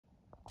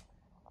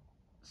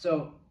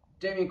So,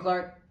 Damian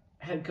Clarke,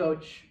 head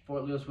coach,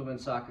 Fort Lewis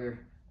Women's Soccer.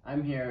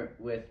 I'm here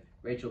with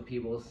Rachel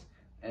Peebles,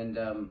 and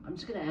I'm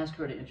just going to ask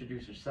her to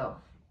introduce herself.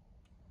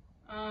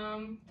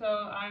 So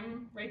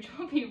I'm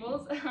Rachel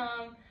Peebles.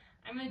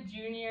 I'm a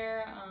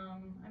junior.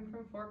 I'm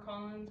from Fort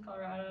Collins,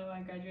 Colorado.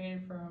 I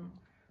graduated from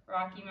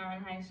Rocky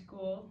Mountain High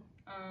School,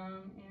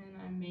 and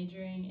I'm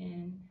majoring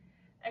in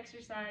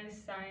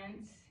exercise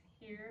science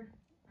here.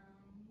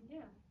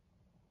 Yeah.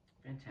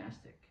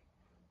 Fantastic.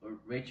 Well,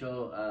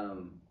 Rachel,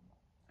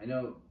 I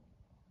know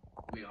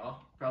we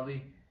all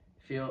probably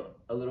feel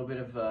a little bit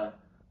of a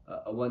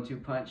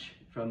 1-2 punch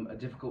from a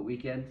difficult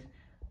weekend.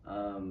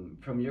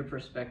 From your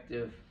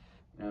perspective,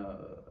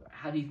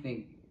 how do you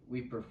think we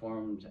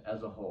performed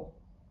as a whole?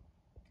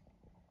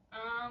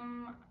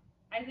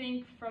 I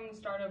think from the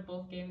start of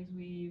both games,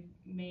 we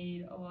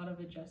made a lot of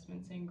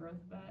adjustments and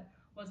growth that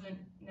wasn't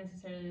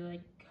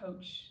necessarily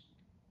coached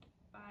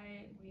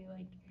by. We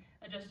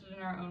adjusted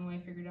in our own way,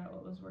 figured out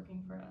what was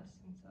working for us,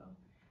 and so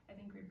I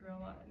think we grew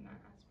a lot in that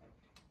aspect.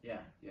 Yeah.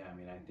 I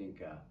mean, I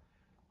think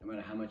no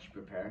matter how much you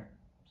prepare,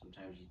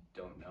 sometimes you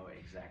don't know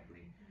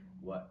exactly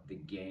what the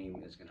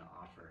game is going to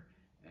offer.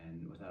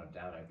 And without a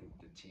doubt, I think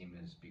the team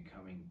is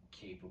becoming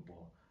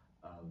capable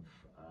of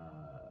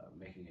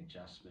making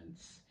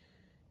adjustments,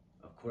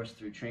 of course,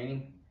 through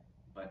training,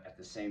 but at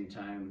the same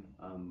time,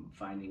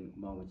 finding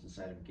moments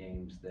inside of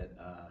games that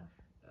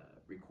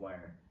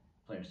require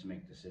players to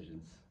make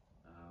decisions.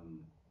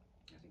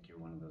 I think you're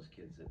one of those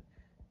kids that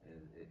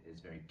is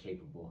very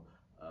capable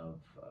of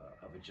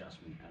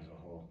adjustment as a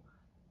whole.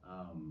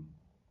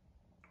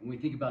 When we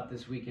think about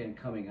this weekend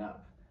coming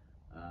up,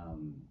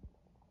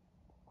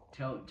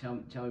 tell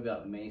me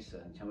about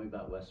Mesa and tell me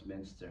about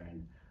Westminster,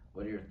 and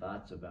what are your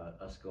thoughts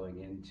about us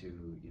going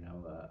into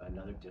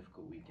another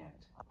difficult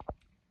weekend?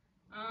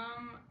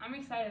 I'm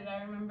excited.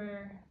 I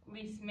remember, at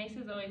least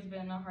Mesa's always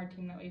been a hard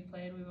team that we've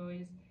played. We've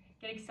always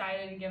get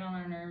excited and get on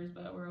our nerves,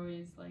 but we're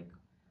always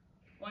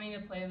wanting to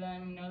play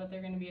them, know that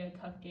they're going to be a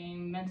tough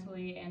game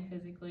mentally and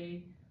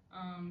physically.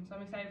 So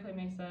I'm excited to play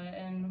Mesa.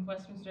 And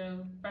Westminster,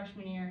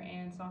 freshman year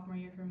and sophomore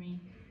year for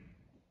me,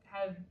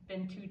 have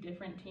been two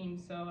different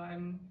teams. So I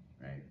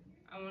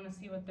want to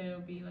see what they'll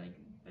be like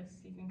this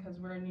season, because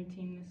we're a new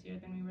team this year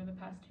than we were the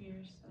past 2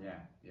 years. So.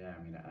 Yeah.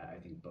 I mean, I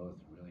think both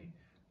really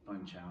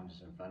fun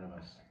challenges in front of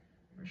us,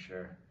 for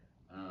sure.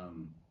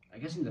 I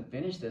guess to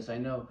finish this, I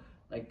know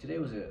today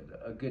was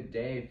a good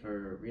day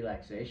for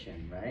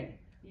relaxation, right?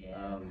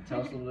 Yeah.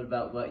 Tell us a little bit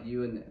about what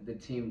you and the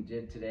team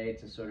did today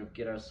to sort of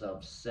get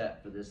ourselves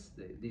set for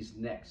these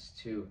next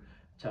two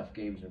tough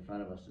games in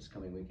front of us this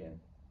coming weekend.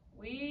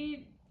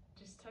 We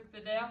just took the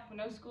day off,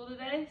 no school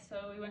today,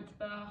 so we went to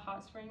the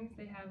hot springs.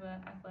 They have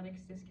an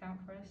athletics discount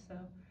for us, so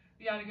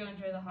we got to go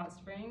enjoy the hot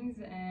springs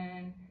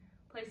and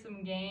play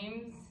some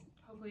games.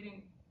 Hopefully it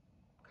didn't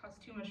cause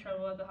too much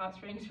trouble at the hot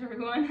springs for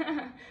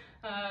everyone.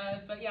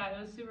 But yeah,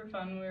 it was super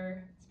fun.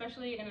 We're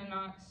especially in a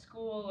not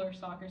school or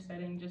soccer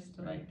setting, just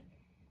to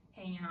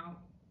hang out.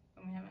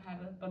 And we haven't had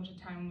a bunch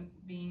of time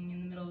with being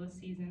in the middle of the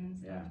season and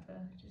stuff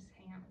to just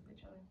hang out with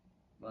each other.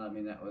 Well, I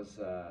mean, that was,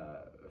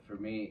 for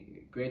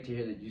me, great to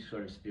hear that you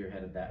sort of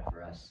spearheaded that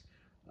for us.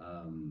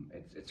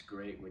 It's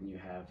great when you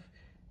have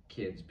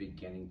kids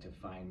beginning to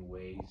find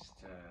ways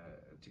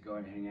to go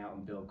and hang out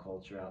and build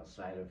culture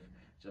outside of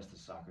just the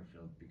soccer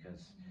field,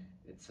 because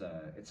it's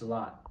a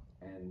lot.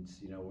 And,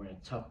 we're in a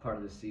tough part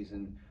of the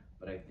season,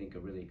 but I think a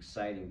really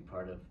exciting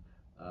part of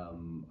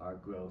our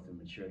growth and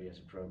maturity as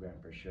a program,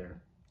 for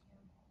sure.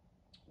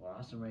 Well,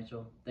 awesome,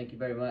 Rachel. Thank you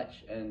very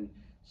much. And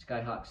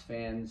Skyhawks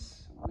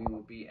fans, we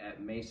will be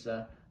at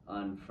Mesa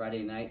on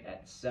Friday night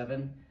at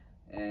 7,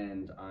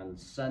 and on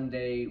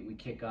Sunday we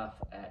kick off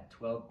at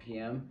 12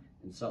 p.m.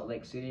 in Salt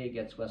Lake City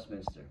against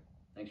Westminster.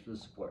 Thanks for the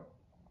support.